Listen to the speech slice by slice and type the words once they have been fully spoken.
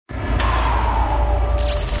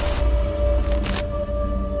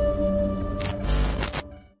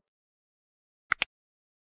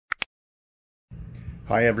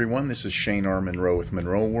Hi everyone, this is Shane R. Monroe with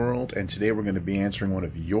Monroe World, and today we're going to be answering one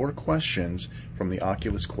of your questions from the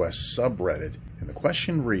Oculus Quest subreddit. And the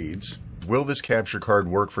question reads, will this capture card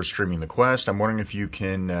work for streaming the Quest? I'm wondering if you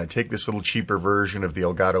can take this little cheaper version of the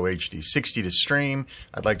Elgato HD60 to stream.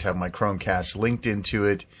 I'd like to have my Chromecast linked into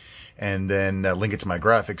it, and then link it to my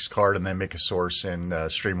graphics card, and then make a source in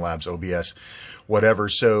Streamlabs, OBS, whatever.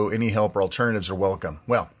 So any help or alternatives are welcome.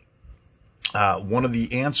 Well, one of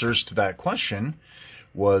the answers to that question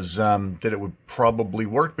was that it would probably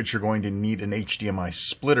work, but you're going to need an HDMI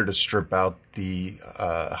splitter to strip out the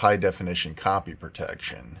high definition copy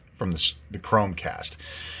protection from the Chromecast.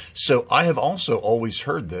 So I have also always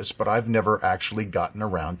heard this, but I've never actually gotten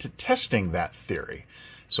around to testing that theory.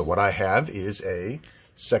 So what I have is a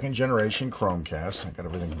second generation Chromecast. I got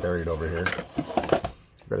everything buried over here.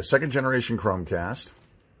 I've got a second generation Chromecast.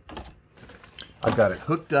 I've got it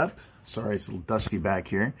hooked up. Sorry, it's a little dusty back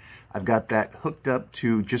here. I've got that hooked up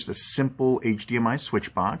to just a simple HDMI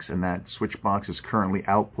switch box, and that switch box is currently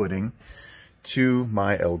outputting to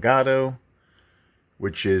my Elgato,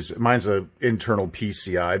 which is, mine's an internal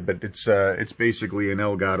PCI, but it's basically an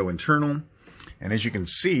Elgato internal. And as you can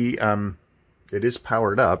see, it is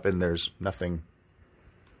powered up, and there's nothing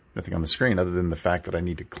on the screen other than the fact that I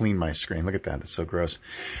need to clean my screen. Look at that, it's so gross.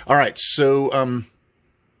 All right, so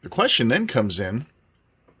the question then comes in,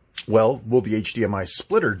 well, will the HDMI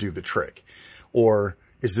splitter do the trick? Or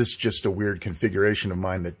is this just a weird configuration of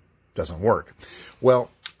mine that doesn't work?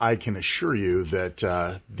 Well, I can assure you that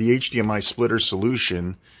the HDMI splitter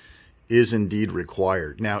solution is indeed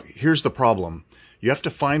required. Now, here's the problem. You have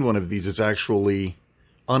to find one of these that's actually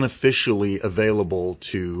unofficially available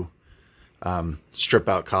to strip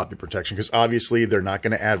out copy protection, because obviously they're not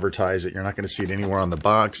going to advertise it. You're not going to see it anywhere on the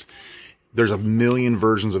box. There's a million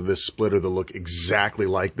versions of this splitter that look exactly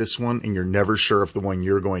like this one, and you're never sure if the one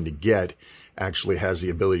you're going to get actually has the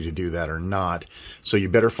ability to do that or not. So you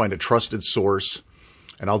better find a trusted source,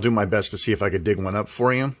 and I'll do my best to see if I could dig one up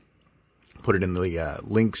for you. Put it in the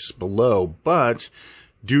links below, but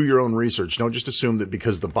do your own research. Don't just assume that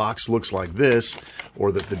because the box looks like this,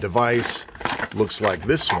 or that the device looks like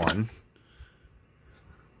this one,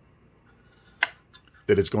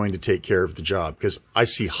 that it's going to take care of the job, because I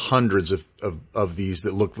see hundreds of these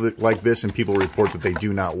that look like this, and people report that they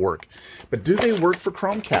do not work. But do they work for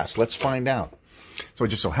Chromecast? Let's find out. So it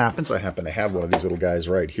just so happens I happen to have one of these little guys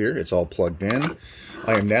right here. It's all plugged in.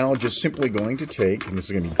 I am now just simply going to take, and this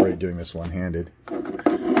is going to be great doing this one-handed.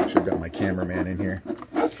 Should have got my cameraman in here.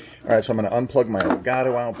 All right, so I'm going to unplug my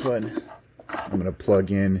Elgato output. I'm going to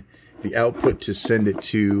plug in the output to send it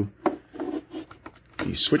to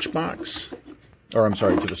the switch box. Or I'm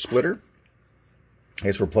sorry, to the splitter.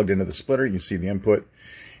 Okay, so we're plugged into the splitter. You can see the input.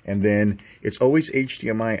 And then it's always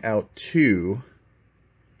HDMI out 2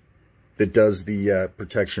 that does the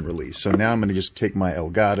protection release. So now I'm going to just take my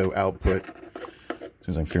Elgato output, as soon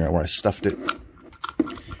as I'm figuring out where I stuffed it.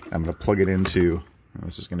 I'm going to plug it into,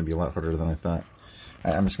 this is going to be a lot harder than I thought.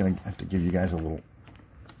 I'm just going to have to give you guys a little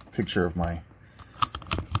picture of my,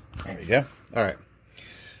 there we go. All right.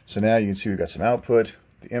 So now you can see we've got some output,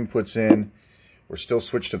 the input's in. We're still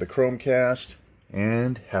switched to the Chromecast,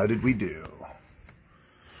 and how did we do?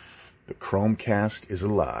 The Chromecast is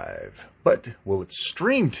alive, but will it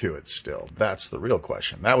stream to it still? That's the real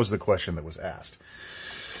question. That was the question that was asked.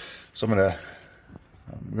 So I'm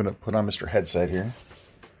gonna put on Mr. Headset here.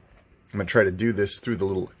 I'm gonna try to do this through the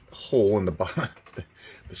little hole in the bottom,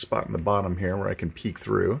 the spot in the bottom here where I can peek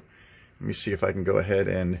through. Let me see if I can go ahead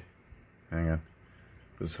and, hang on.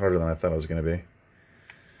 This is harder than I thought it was gonna be.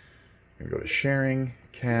 I'm going to go to sharing,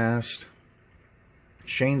 cast,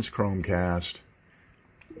 Shane's Chromecast,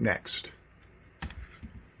 next.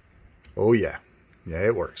 Oh yeah,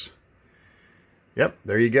 it works. Yep,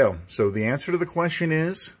 there you go. So the answer to the question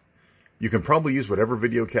is, you can probably use whatever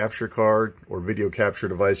video capture card or video capture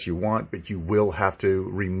device you want, but you will have to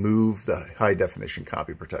remove the high definition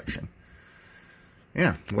copy protection.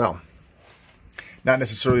 Yeah, well, not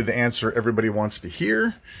necessarily the answer everybody wants to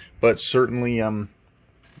hear, but certainly,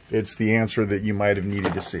 it's the answer that you might have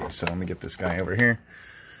needed to see. So let me get this guy over here.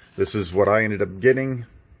 This is what I ended up getting.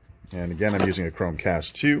 And again, I'm using a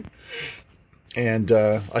Chromecast 2. And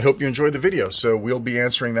I hope you enjoyed the video. So we'll be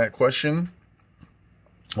answering that question.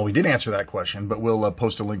 Well, we did answer that question, but we'll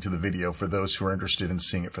post a link to the video for those who are interested in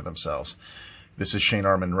seeing it for themselves. This is Shane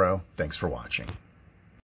R. Monroe. Thanks for watching.